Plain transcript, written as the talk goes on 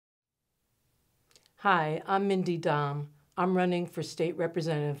Hi, I'm Mindy Domb. I'm running for state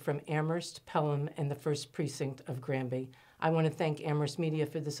representative from Amherst, Pelham, and the 1st Precinct of Granby. I want to thank Amherst Media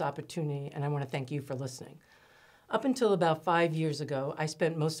for this opportunity, and I want to thank you for listening. Up until about 5 years ago, I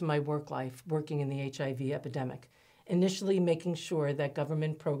spent most of my work life working in the HIV epidemic, initially making sure that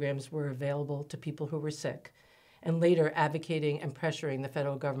government programs were available to people who were sick, and later advocating and pressuring the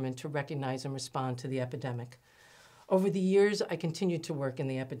federal government to recognize and respond to the epidemic. Over the years, I continued to work in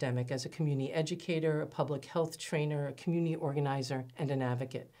the epidemic as a community educator, a public health trainer, a community organizer, and an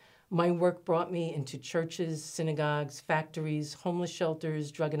advocate. My work brought me into churches, synagogues, factories, homeless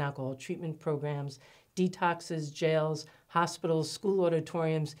shelters, drug and alcohol treatment programs, detoxes, jails, hospitals, school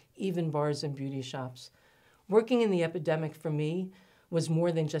auditoriums, even bars and beauty shops. Working in the epidemic for me was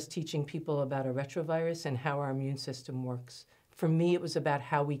more than just teaching people about a retrovirus and how our immune system works. For me, it was about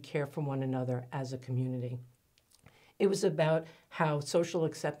how we care for one another as a community. It was about how social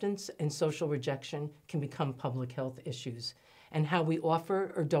acceptance and social rejection can become public health issues, and how we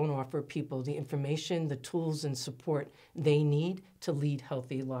offer or don't offer people the information, the tools, and support they need to lead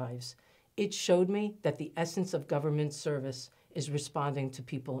healthy lives. It showed me that the essence of government service is responding to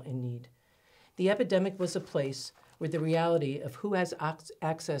people in need. The epidemic was a place where the reality of who has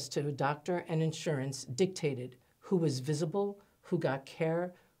access to a doctor and insurance dictated who was visible, who got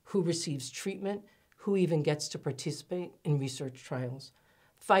care, who receives treatment, who even gets to participate in research trials.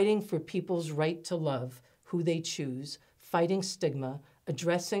 Fighting for people's right to love who they choose, fighting stigma,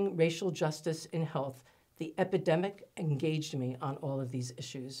 addressing racial justice in health, the epidemic engaged me on all of these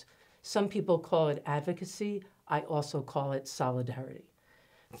issues. Some people call it advocacy. I also call it solidarity.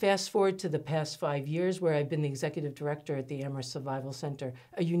 Fast forward to the past 5 years, where I've been the executive director at the Amherst Survival Center,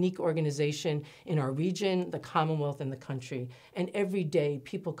 a unique organization in our region, the Commonwealth, and the country. And every day,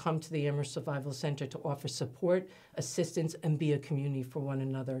 people come to the Amherst Survival Center to offer support, assistance, and be a community for one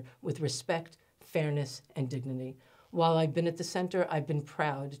another with respect, fairness, and dignity. While I've been at the center, I've been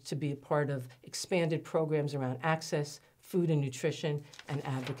proud to be a part of expanded programs around access, food and nutrition, and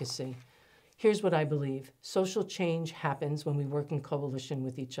advocacy. Here's what I believe. Social change happens when we work in coalition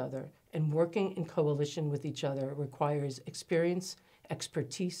with each other. And working in coalition with each other requires experience,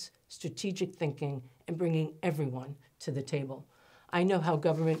 expertise, strategic thinking, and bringing everyone to the table. I know how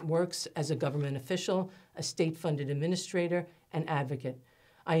government works as a government official, a state-funded administrator, and advocate.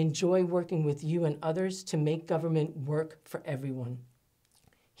 I enjoy working with you and others to make government work for everyone.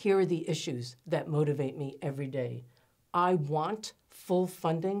 Here are the issues that motivate me every day. I want full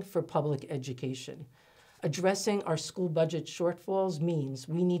funding for public education. Addressing our school budget shortfalls means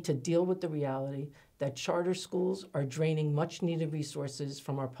we need to deal with the reality that charter schools are draining much-needed resources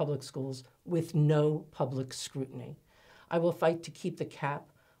from our public schools with no public scrutiny. I will fight to keep the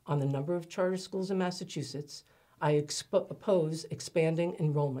cap on the number of charter schools in Massachusetts. I oppose expanding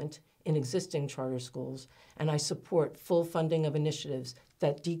enrollment in existing charter schools, and I support full funding of initiatives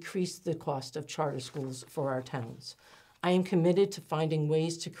that decrease the cost of charter schools for our towns. I am committed to finding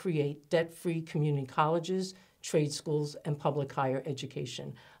ways to create debt-free community colleges, trade schools, and public higher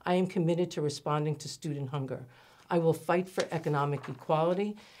education. I am committed to responding to student hunger. I will fight for economic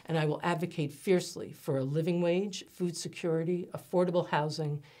equality, and I will advocate fiercely for a living wage, food security, affordable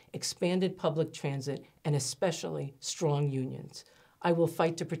housing, expanded public transit, and especially strong unions. I will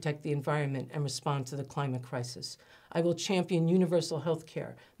fight to protect the environment and respond to the climate crisis. I will champion universal health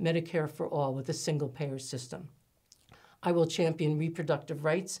care, Medicare for all, with a single-payer system. I will champion reproductive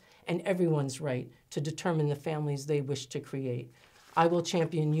rights and everyone's right to determine the families they wish to create. I will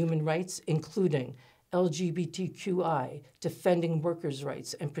champion human rights, including LGBTQI, defending workers'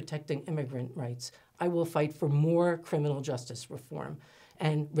 rights and protecting immigrant rights. I will fight for more criminal justice reform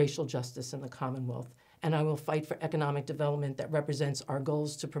and racial justice in the Commonwealth. And I will fight for economic development that represents our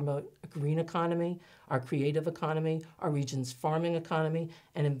goals to promote a green economy, our creative economy, our region's farming economy,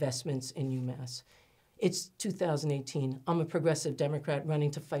 and investments in UMass. It's 2018. I'm a progressive Democrat running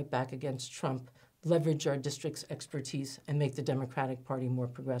to fight back against Trump, leverage our district's expertise, and make the Democratic Party more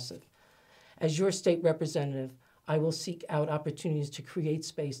progressive. As your state representative, I will seek out opportunities to create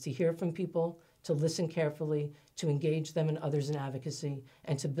space to hear from people, to listen carefully, to engage them and others in advocacy,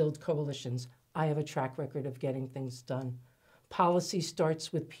 and to build coalitions. I have a track record of getting things done. Policy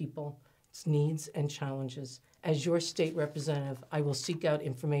starts with people, its needs and challenges. As your state representative, I will seek out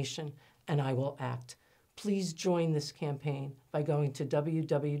information and I will act. Please join this campaign by going to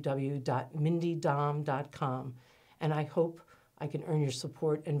www.mindydomb.com, and I hope I can earn your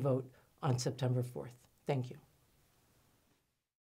support and vote on September 4th. Thank you.